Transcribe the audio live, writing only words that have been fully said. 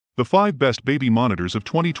The 5 Best Baby Monitors of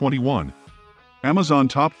 2021. Amazon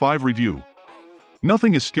Top 5 Review.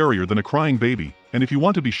 Nothing is scarier than a crying baby, and if you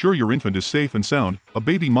want to be sure your infant is safe and sound, a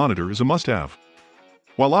baby monitor is a must-have.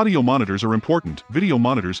 While audio monitors are important, video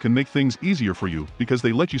monitors can make things easier for you because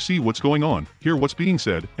they let you see what's going on, hear what's being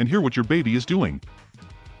said, and hear what your baby is doing.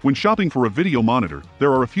 When shopping for a video monitor,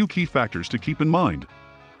 there are a few key factors to keep in mind.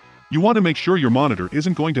 You want to make sure your monitor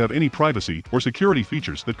isn't going to have any privacy or security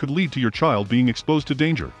features that could lead to your child being exposed to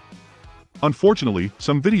danger. Unfortunately,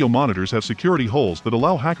 some video monitors have security holes that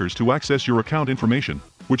allow hackers to access your account information,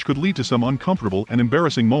 which could lead to some uncomfortable and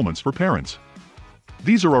embarrassing moments for parents.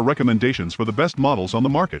 These are our recommendations for the best models on the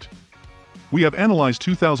market. We have analyzed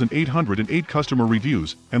 2,808 customer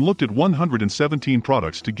reviews and looked at 117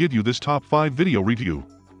 products to give you this top 5 video review.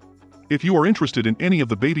 If you are interested in any of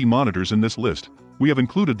the baby monitors in this list, we have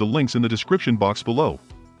included the links in the description box below.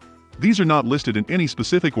 These are not listed in any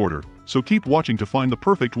specific order, so keep watching to find the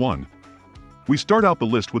perfect one. We start out the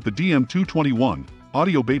list with the DM221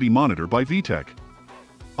 Audio Baby Monitor by VTech.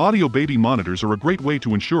 Audio baby monitors are a great way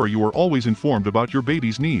to ensure you are always informed about your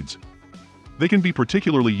baby's needs. They can be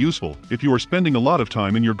particularly useful if you are spending a lot of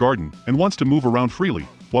time in your garden and wants to move around freely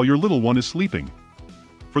while your little one is sleeping.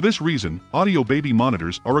 For this reason, audio baby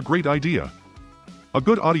monitors are a great idea. A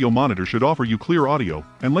good audio monitor should offer you clear audio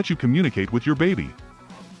and let you communicate with your baby.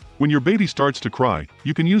 When your baby starts to cry,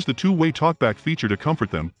 you can use the two-way talkback feature to comfort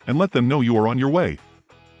them and let them know you are on your way.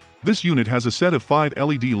 This unit has a set of 5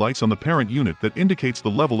 LED lights on the parent unit that indicates the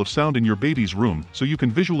level of sound in your baby's room so you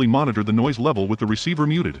can visually monitor the noise level with the receiver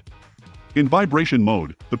muted. In vibration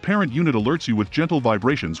mode, the parent unit alerts you with gentle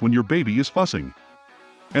vibrations when your baby is fussing.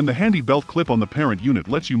 And the handy belt clip on the parent unit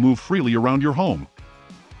lets you move freely around your home.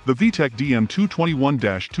 The VTech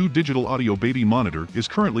DM221-2 digital audio baby monitor is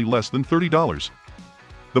currently less than $30.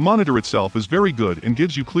 The monitor itself is very good and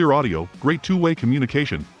gives you clear audio, great two-way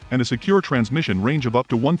communication, and a secure transmission range of up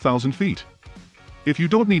to 1,000 feet. If you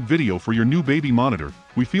don't need video for your new baby monitor,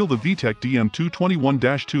 we feel the VTech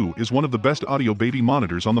DM221-2 is one of the best audio baby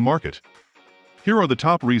monitors on the market. Here are the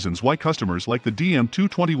top reasons why customers like the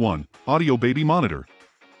DM221 Audio Baby Monitor.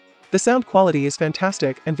 The sound quality is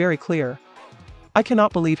fantastic and very clear. I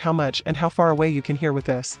cannot believe how much and how far away you can hear with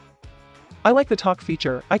this. I like the talk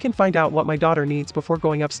feature. I can find out what my daughter needs before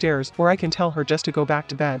going upstairs, or I can tell her just to go back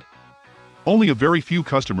to bed. Only a very few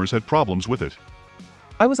customers had problems with it.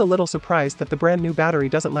 I was a little surprised that the brand new battery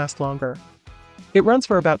doesn't last longer. It runs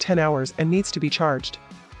for about 10 hours and needs to be charged.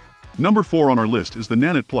 Number 4 on our list is the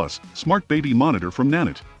Nanit Plus Smart Baby Monitor from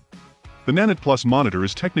Nanit. The Nanit Plus monitor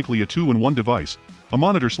is technically a 2-in-1 device, a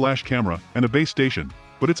monitor/camera, and a base station,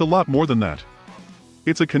 but it's a lot more than that.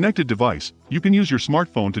 It's a connected device. You can use your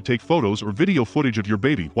smartphone to take photos or video footage of your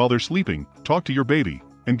baby while they're sleeping, talk to your baby,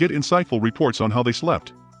 and get insightful reports on how they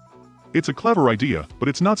slept. It's a clever idea, but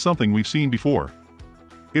it's not something we've seen before.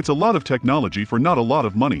 It's a lot of technology for not a lot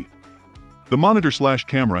of money. The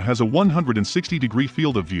monitor/camera has a 160-degree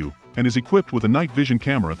field of view and is equipped with a night vision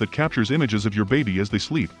camera that captures images of your baby as they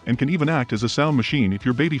sleep and can even act as a sound machine if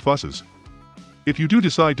your baby fusses. If you do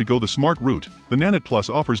decide to go the smart route, the Nanit Plus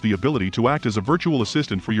offers the ability to act as a virtual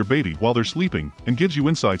assistant for your baby while they're sleeping and gives you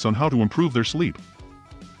insights on how to improve their sleep.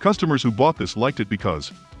 Customers who bought this liked it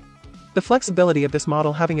because the flexibility of this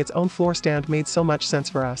model having its own floor stand made so much sense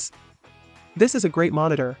for us. This is a great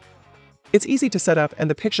monitor. It's easy to set up and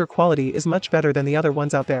the picture quality is much better than the other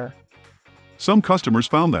ones out there. Some customers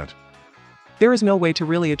found that there is no way to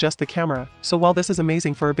really adjust the camera, so while this is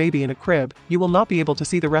amazing for a baby in a crib, you will not be able to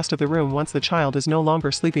see the rest of the room once the child is no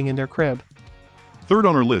longer sleeping in their crib. Third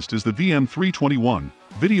on our list is the VM321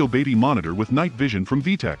 Video Baby Monitor with Night Vision from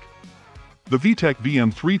VTech. The VTech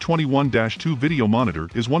VM321-2 video monitor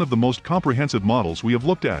is one of the most comprehensive models we have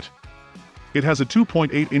looked at. It has a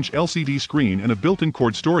 2.8-inch LCD screen and a built-in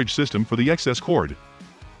cord storage system for the excess cord.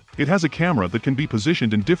 It has a camera that can be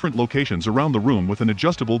positioned in different locations around the room with an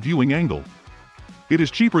adjustable viewing angle. It is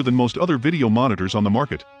cheaper than most other video monitors on the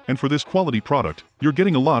market, and for this quality product, you're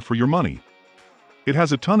getting a lot for your money. It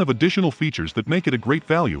has a ton of additional features that make it a great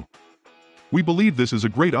value. We believe this is a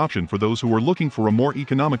great option for those who are looking for a more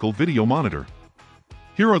economical video monitor.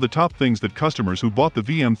 Here are the top things that customers who bought the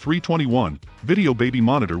VM321 Video Baby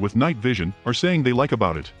Monitor with Night Vision are saying they like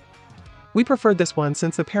about it. We preferred this one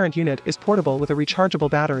since the parent unit is portable with a rechargeable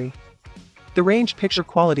battery. The range, picture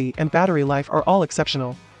quality, and battery life are all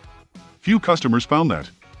exceptional. Few customers found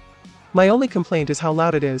that. My only complaint is how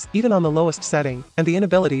loud it is, even on the lowest setting, and the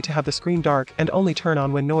inability to have the screen dark and only turn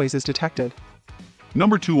on when noise is detected.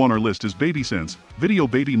 Number 2 on our list is BabySense Video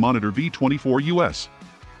Baby Monitor V24 US.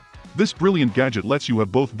 This brilliant gadget lets you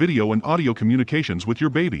have both video and audio communications with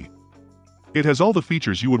your baby. It has all the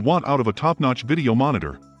features you would want out of a top-notch video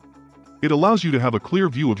monitor. It allows you to have a clear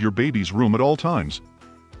view of your baby's room at all times.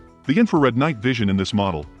 The infrared night vision in this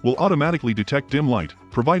model will automatically detect dim light,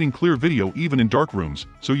 providing clear video even in dark rooms,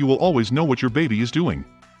 so you will always know what your baby is doing.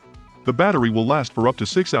 The battery will last for up to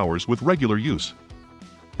 6 hours with regular use.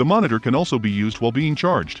 The monitor can also be used while being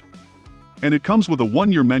charged. And it comes with a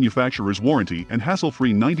 1-year manufacturer's warranty and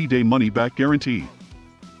hassle-free 90-day money-back guarantee.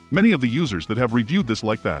 Many of the users that have reviewed this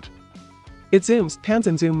like that. It zooms, pans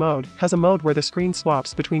and zoom mode, has a mode where the screen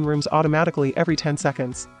swaps between rooms automatically every 10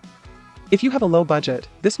 seconds. If you have a low budget,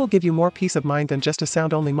 this will give you more peace of mind than just a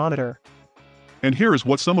sound-only monitor. And here is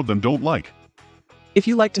what some of them don't like. If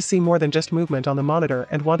you like to see more than just movement on the monitor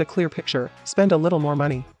and want a clear picture, spend a little more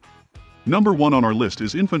money. Number 1 on our list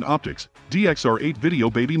is Infant Optics DXR8 Video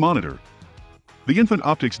Baby Monitor. The Infant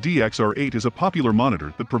Optics DXR8 is a popular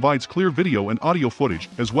monitor that provides clear video and audio footage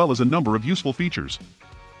as well as a number of useful features.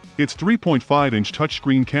 Its 3.5-inch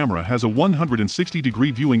touchscreen camera has a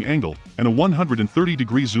 160-degree viewing angle and a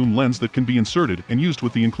 130-degree zoom lens that can be inserted and used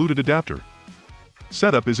with the included adapter.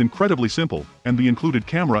 Setup is incredibly simple, and the included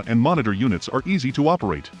camera and monitor units are easy to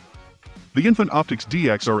operate. The Infant Optics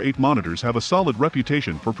DXR8 monitors have a solid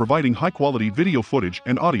reputation for providing high-quality video footage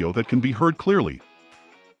and audio that can be heard clearly.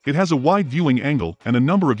 It has a wide viewing angle and a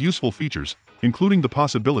number of useful features, including the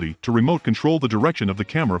possibility to remote control the direction of the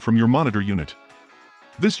camera from your monitor unit.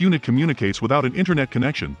 This unit communicates without an internet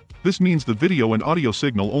connection. This means the video and audio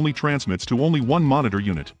signal only transmits to only one monitor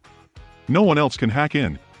unit. No one else can hack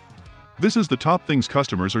in. This is the top things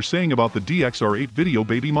customers are saying about the DXR8 Video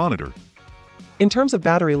Baby Monitor. In terms of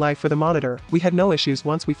battery life for the monitor, we had no issues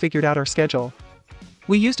once we figured out our schedule.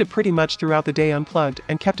 We used it pretty much throughout the day unplugged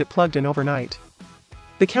and kept it plugged in overnight.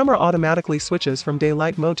 The camera automatically switches from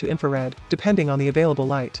daylight mode to infrared, depending on the available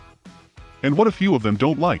light. And what a few of them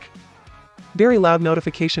don't like. Very loud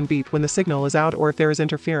notification beep when the signal is out or if there is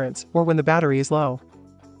interference, or when the battery is low.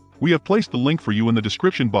 We have placed the link for you in the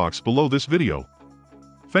description box below this video.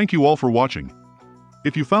 Thank you all for watching.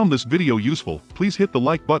 If you found this video useful, please hit the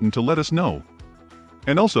like button to let us know.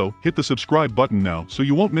 And also, hit the subscribe button now so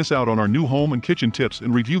you won't miss out on our new home and kitchen tips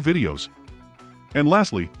and review videos. And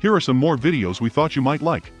lastly, here are some more videos we thought you might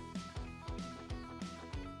like.